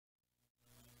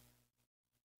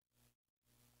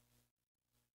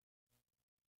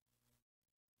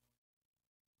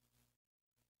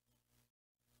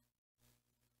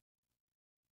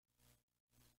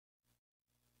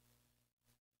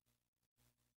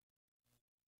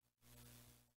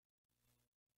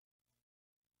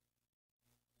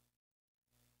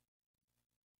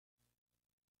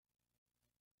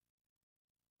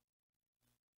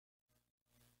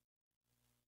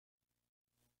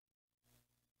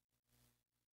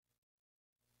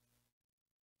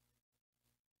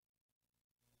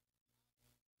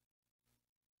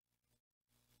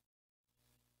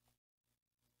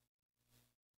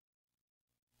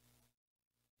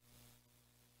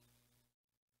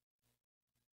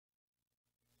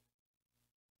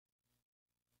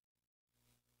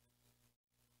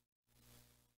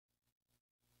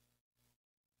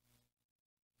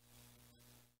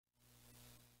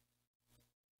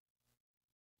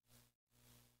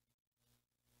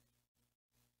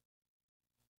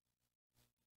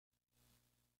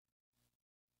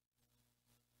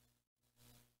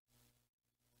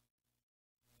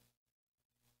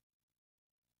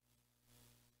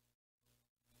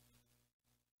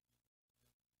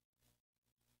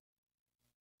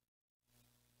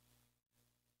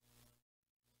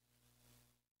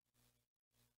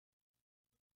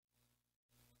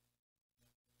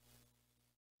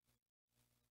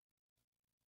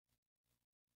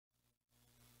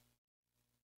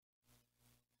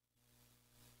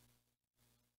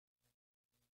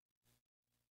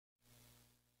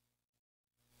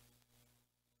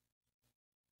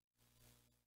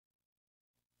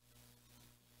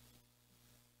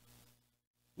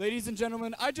Ladies and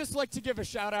gentlemen, I'd just like to give a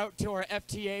shout out to our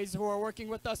FTAs who are working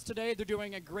with us today. They're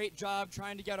doing a great job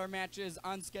trying to get our matches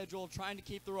on schedule, trying to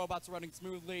keep the robots running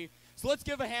smoothly. So let's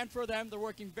give a hand for them. They're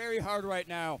working very hard right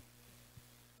now.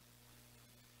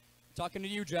 Talking to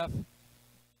you, Jeff.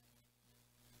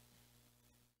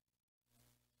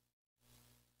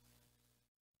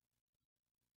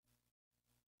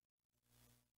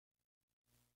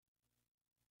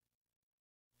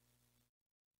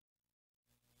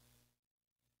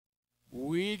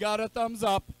 We got a thumbs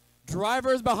up.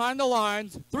 Drivers behind the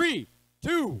lines. 3,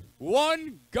 2,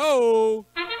 1, go.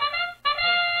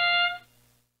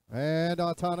 And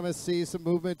Autonomous sees some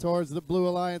movement towards the Blue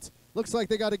Alliance. Looks like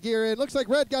they got a gear in. Looks like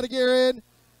Red got a gear in.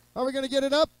 Are we going to get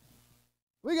it up?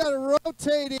 We got it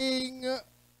rotating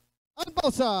on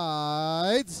both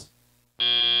sides.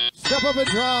 Step up and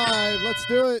drive. Let's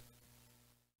do it.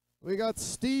 We got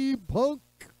Steampunk.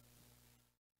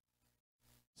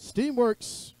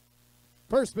 Steamworks.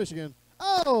 First Michigan.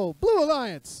 Oh, Blue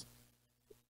Alliance.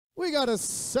 We got a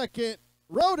second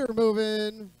rotor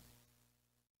moving.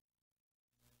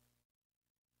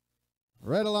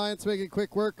 Red Alliance making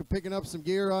quick work of picking up some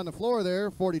gear on the floor there.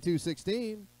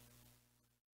 42-16.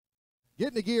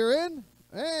 Getting the gear in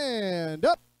and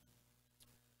up.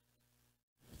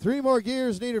 3 more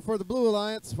gears needed for the Blue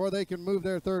Alliance before they can move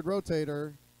their third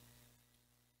rotator.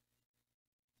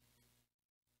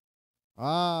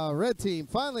 Red team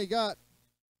finally got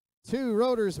 2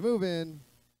 rotors moving.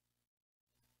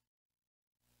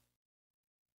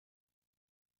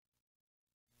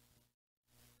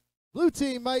 Blue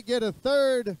team might get a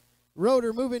third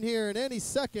rotor moving here in any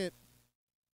second.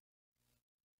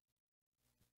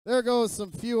 There goes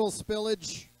some fuel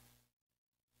spillage.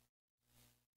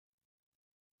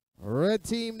 Red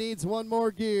team needs 1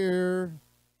 more gear.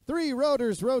 3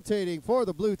 rotors rotating for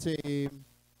the blue team.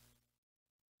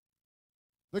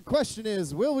 The question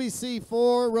is, will we see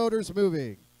 4 rotors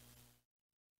moving?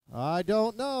 I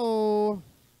don't know.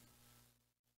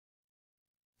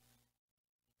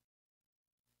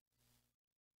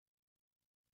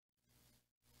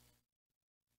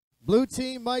 Blue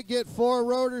team might get 4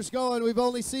 rotors going. We've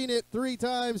only seen it 3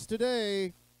 times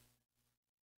today.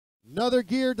 Another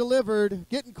gear delivered.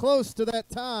 Getting close to that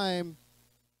time.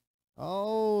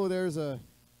 Oh, there's a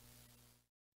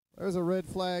red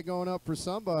flag going up for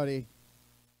somebody.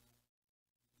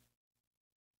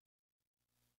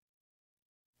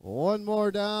 1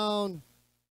 more down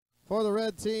for the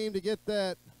red team to get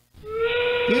that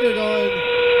heater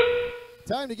going.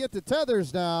 Time to get the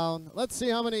tethers down. Let's see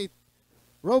how many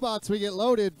robots we get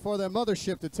loaded for the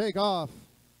mothership to take off.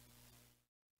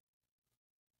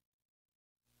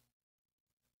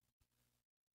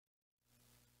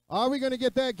 Are we going to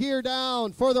get that gear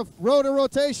down for the rotor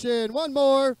rotation? One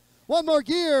more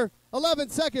gear. 11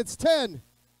 seconds. 10,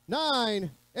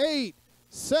 9, 8,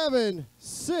 7,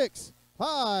 6,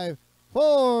 5,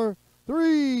 4,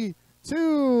 3,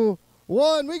 2,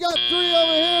 1. We got 3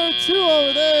 over here, 2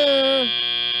 over there.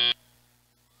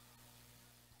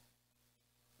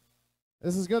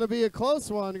 This is going to be a close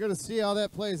one. You're going to see how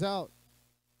that plays out.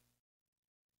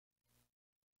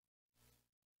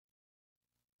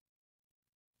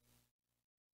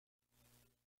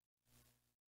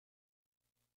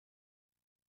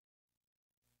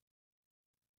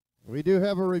 We do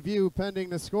have a review pending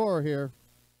the score here.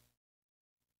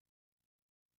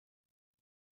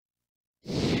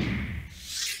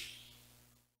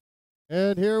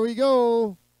 And here we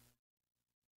go.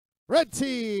 Red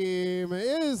team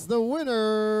is the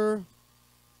winner.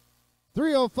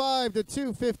 305 to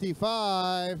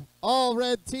 255. All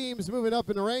red teams moving up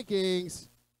in the rankings.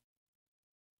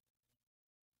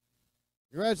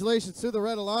 Congratulations to the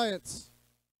Red Alliance.